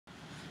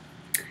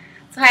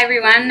So hi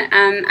everyone,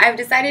 I've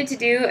decided to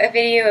do a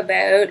video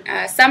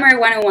about Summer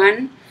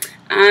 101.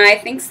 I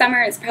think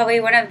summer is probably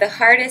one of the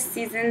hardest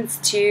seasons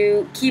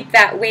to keep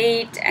that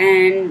weight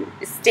and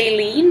stay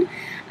lean.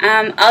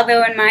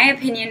 Although in my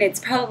opinion it's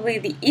probably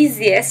the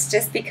easiest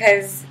just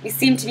because we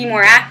seem to be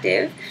more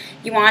active.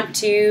 You want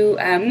to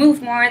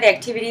move more, the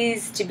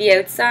activities to be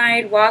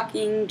outside,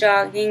 walking,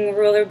 jogging,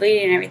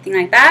 rollerblading and everything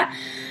like that.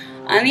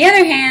 On the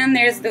other hand,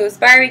 there's those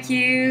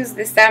barbecues,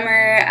 the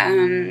summer,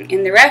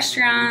 in the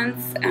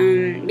restaurants,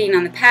 being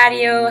on the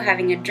patio,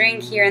 having a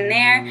drink here and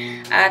there.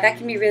 That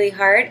can be really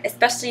hard,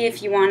 especially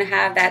if you want to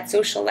have that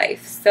social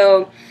life.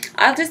 So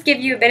I'll just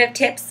give you a bit of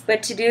tips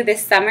what to do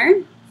this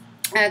summer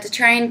to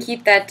try and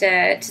keep that,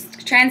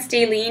 to try and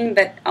stay lean,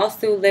 but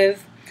also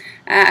live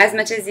as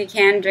much as you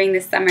can during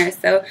this summer.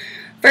 So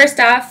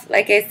first off,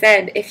 like I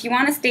said, if you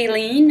want to stay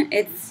lean,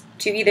 it's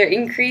to either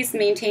increase,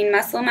 maintain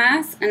muscle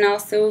mass, and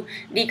also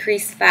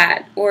decrease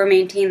fat, or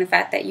maintain the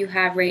fat that you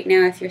have right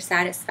now if you're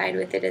satisfied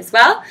with it as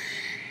well.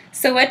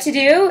 So what to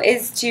do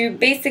is to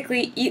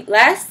basically eat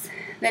less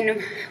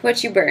than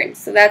what you burn.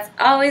 So that's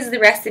always the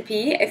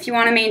recipe. If you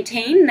want to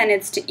maintain, then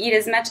it's to eat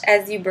as much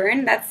as you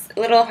burn. That's a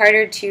little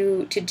harder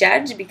to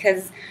judge,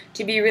 because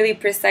to be really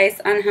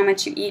precise on how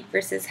much you eat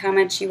versus how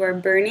much you are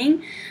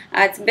burning,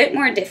 it's a bit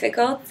more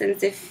difficult,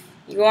 since if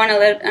you go on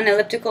an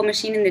elliptical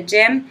machine in the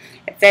gym,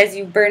 it says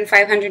you burn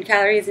 500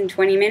 calories in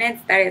 20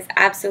 minutes. That is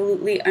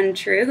absolutely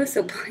untrue.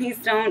 So please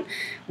don't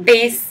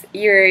base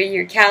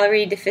your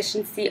calorie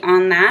deficiency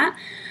on that.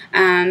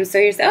 So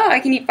you say, oh, I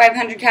can eat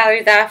 500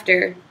 calories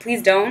after.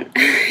 Please don't.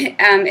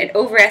 It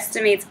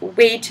overestimates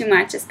way too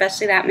much,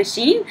 especially that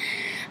machine.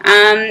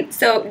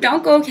 So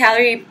don't go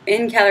calorie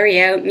in,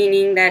 calorie out,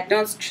 meaning that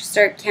don't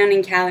start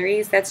counting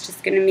calories. That's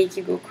just going to make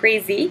you go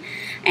crazy.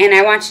 And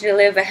I want you to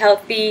live a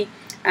healthy,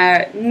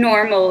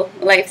 normal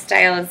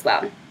lifestyle as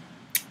well.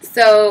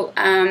 So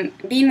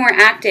be more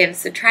active.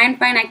 So try and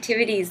find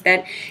activities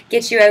that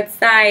get you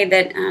outside.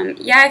 That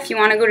yeah, if you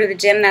want to go to the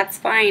gym, that's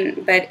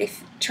fine. But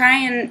if try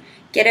and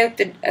get out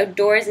the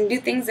outdoors and do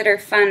things that are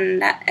fun.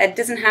 That it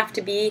doesn't have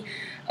to be,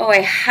 oh, I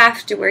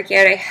have to work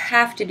out, I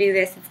have to do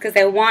this. It's because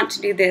I want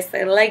to do this.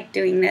 I like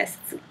doing this.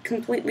 It's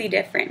completely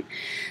different.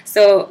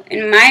 So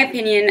in my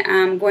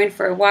opinion, going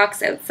for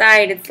walks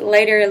outside, it's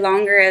lighter,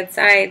 longer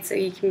outside, so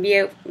you can be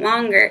out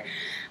longer.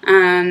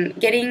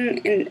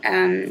 Getting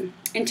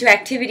into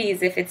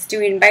activities, if it's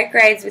doing bike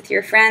rides with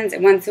your friends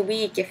once a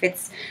week, if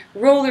it's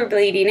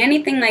rollerblading,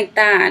 anything like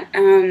that,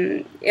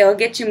 it'll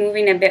get you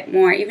moving a bit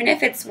more. Even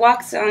if it's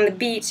walks on the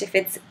beach, if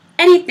it's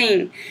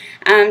anything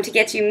to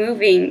get you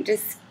moving,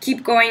 just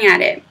keep going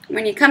at it.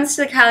 When it comes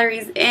to the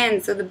calories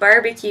in, so the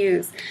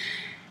barbecues,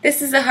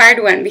 this is a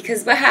hard one,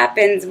 because what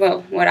happens,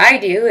 well, what I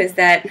do is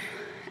that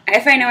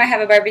if I know I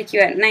have a barbecue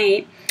at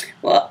night,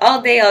 well,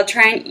 all day I'll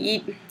try and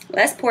eat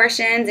less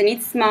portions and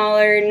eat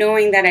smaller,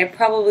 knowing that I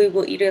probably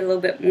will eat a little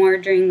bit more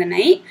during the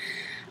night.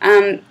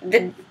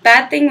 The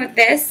bad thing with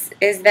this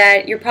is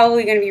that you're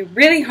probably going to be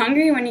really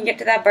hungry when you get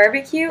to that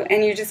barbecue,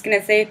 and you're just going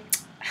to say,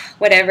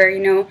 whatever,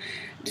 you know,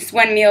 just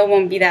one meal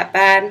won't be that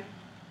bad.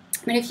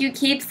 But if you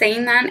keep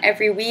saying that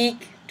every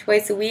week,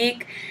 twice a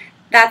week,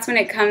 that's when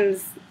it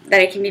comes that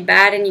it can be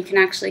bad, and you can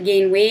actually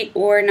gain weight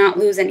or not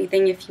lose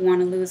anything if you want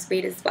to lose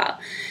weight as well.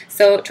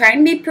 So try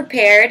and be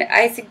prepared.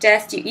 I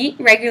suggest you eat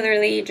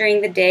regularly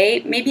during the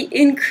day. Maybe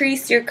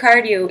increase your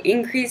cardio,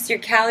 increase your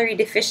calorie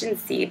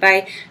deficiency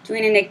by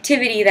doing an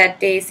activity that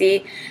day.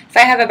 Say, if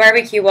I have a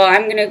barbecue, well,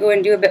 I'm going to go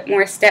and do a bit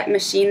more step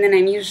machine than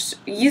I'm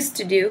used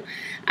to do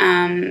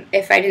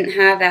if I didn't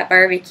have that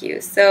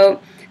barbecue.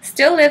 So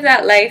still live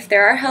that life.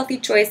 There are healthy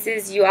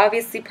choices. You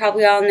obviously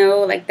probably all know,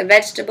 like the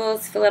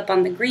vegetables, fill up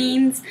on the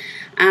greens.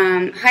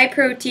 High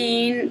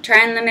protein,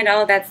 try and limit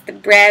all that's the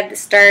bread, the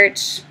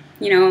starch,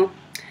 you know,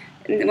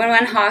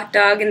 one hot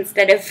dog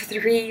instead of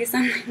 3,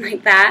 something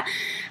like that.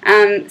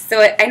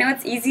 So I know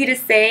it's easy to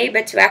say,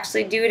 but to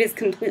actually do it is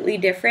completely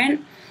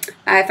different.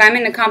 If I'm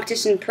in a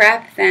competition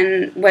prep,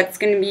 then what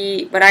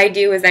I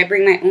do is I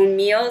bring my own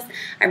meals.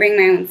 I bring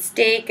my own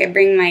steak, I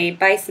bring my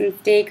bison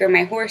steak or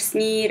my horse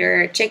meat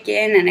or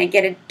chicken, and I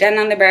get it done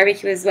on the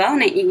barbecue as well,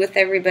 and I eat with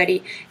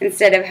everybody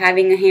instead of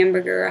having a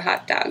hamburger or a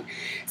hot dog.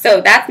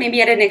 So that's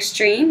maybe at an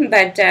extreme,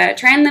 but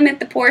try and limit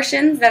the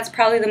portions. That's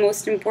probably the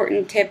most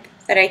important tip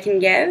that I can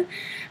give.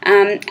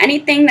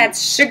 Anything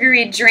that's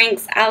sugary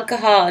drinks,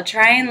 alcohol,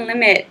 try and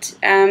limit.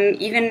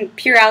 Even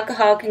pure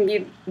alcohol can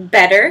be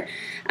better.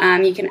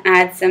 You can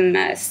add some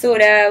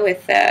soda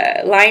with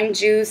lime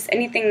juice,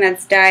 anything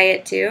that's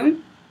diet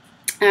too.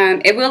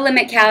 It will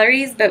limit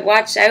calories, but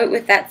watch out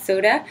with that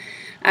soda,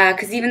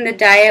 because even the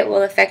diet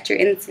will affect your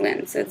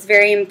insulin. So it's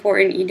very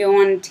important. You don't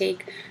want to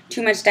take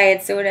too much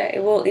diet soda.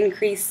 It will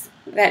increase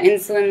that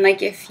insulin,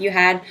 like if you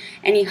had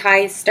any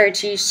high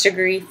starchy,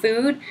 sugary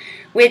food,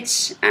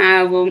 which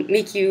will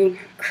make you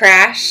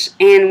crash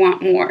and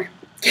want more.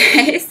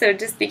 Okay, so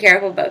just be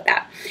careful about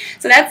that.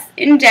 So that's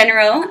in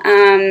general.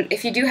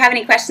 If you do have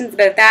any questions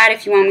about that,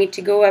 if you want me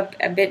to go up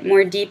a bit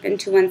more deep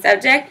into one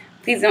subject,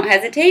 please don't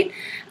hesitate.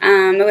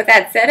 But with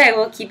that said, I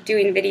will keep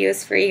doing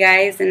videos for you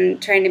guys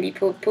and trying to be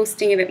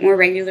posting a bit more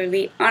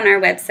regularly on our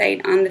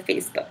website, on the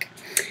Facebook.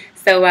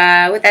 So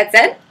with that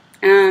said,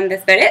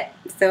 that's about it.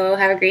 So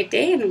have a great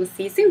day, and we'll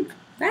see you soon.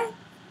 Bye.